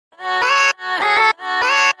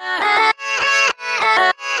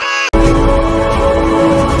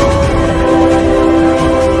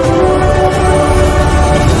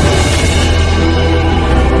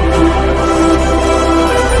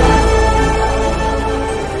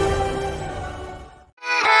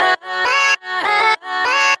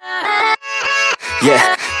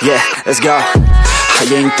yeah, let's go. I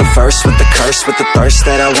ain't the first with the curse, with the thirst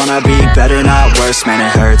that I wanna be better, not worse, man it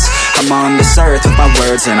hurts. I'm on this earth with my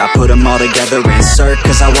words and I put them all together, insert,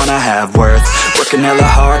 cause I wanna have worth. Working hella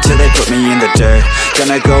hard till they put me in the dirt.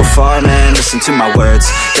 Gonna go far, man, listen to my words.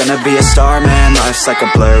 Gonna be a star, man, life's like a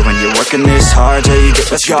blur. When you're working this hard, yeah, you get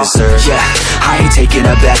what you deserve. Yeah, I ain't taking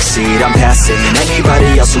a backseat, I'm passing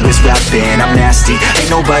anybody else who is rapping. I'm nasty, ain't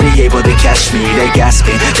nobody able to catch me. They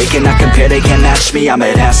gasping, they cannot compare, they can't match me. I'm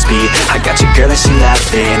at half speed, I got your girl and she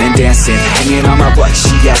laughing and dancing, hanging on my butt,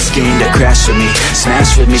 she asking to crash with me,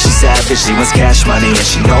 smash with me. She savage, she wants cash money and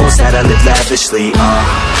she knows that I live lavishly.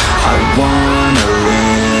 I wanna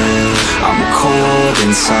live, I'm cold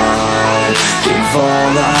inside. Give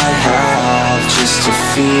all I have just to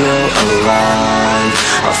feel alive.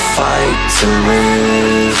 I fight to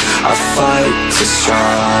live, I fight to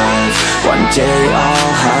strive. One day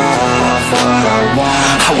I'll have what I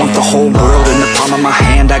want. I want the whole world in the palm of my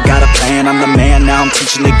hand. I got a plan, I'm the man, now I'm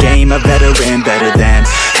teaching the game. A veteran, better than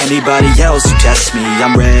anybody else who tests me.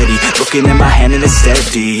 I'm ready, looking at my hand and it's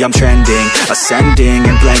steady. I'm trending, ascending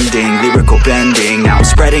and blending, lyrical bending. Now I'm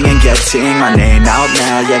spreading and getting my name out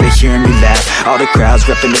now. Yeah, they hearing me laugh, all the crowds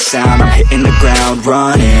repping the sound. I'm hitting the ground,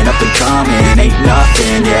 running, up and coming, ain't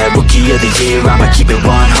nothing. Yeah, rookie of the year, I'ma keep it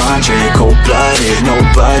 100. Cold-blooded, no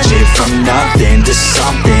budget, from nothing to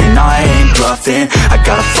something. I ain't bluffing, I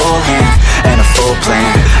got a full hand and a full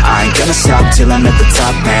plan. I ain't gonna stop till I'm at the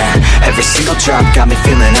top, man. Every single drop got me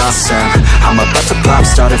feeling awesome. I'm about to pop,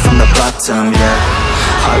 started from the bottom, yeah.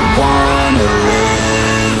 I wanna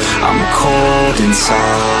live, I'm cold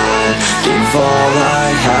inside. Give all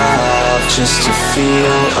I have just to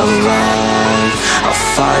feel alive. I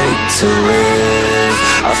fight to live,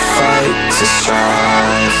 I fight to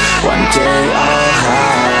strive. One day I'll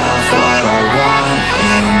have what I want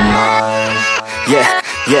in life.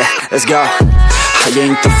 Yeah, let's go. I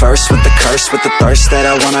ain't the first with the curse, with the thirst that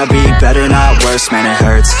I wanna be better, not worse, man it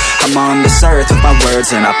hurts. I'm on this earth with my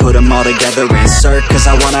words and I put them all together, insert, cause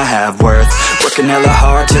I wanna have worth. Working hella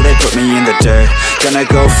hard till they put me in the dirt. Gonna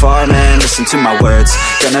go far, man, listen to my words.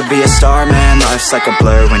 Gonna be a star, man, life's like a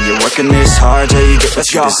blur. When you're working this hard, yeah, you get what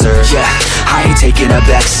you deserve. Yeah, I ain't taking a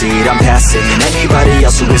backseat, I'm passing anybody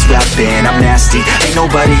else who is rapping. I'm nasty, ain't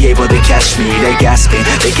nobody able to catch me. They gasping,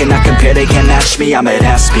 they cannot compare, they can't match me. I'm at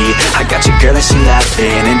half speed, I got your girl and she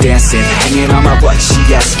laughing and dancing, hanging on my butt, she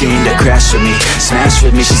asking to crash with me, smash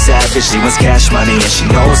with me. She savage, she wants cash money and she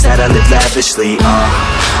knows that I live lavishly.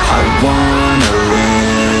 I wanna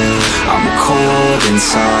live, I'm cold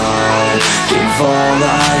inside. Give all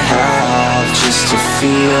I have just to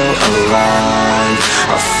feel alive.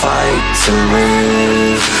 I fight to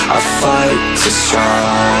live, I fight to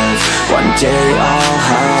strive. One day I'll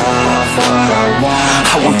have what I want.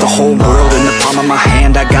 I want the whole world in the palm of my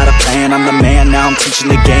hand. I got a plan, I'm the man, now I'm teaching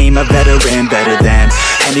the game. A veteran, better than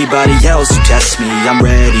anybody else who tests me. I'm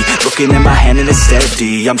ready, looking at my hand and it's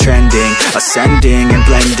steady. I'm trending, ascending and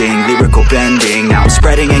blending, lyrical bending. Now I'm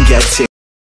spreading and getting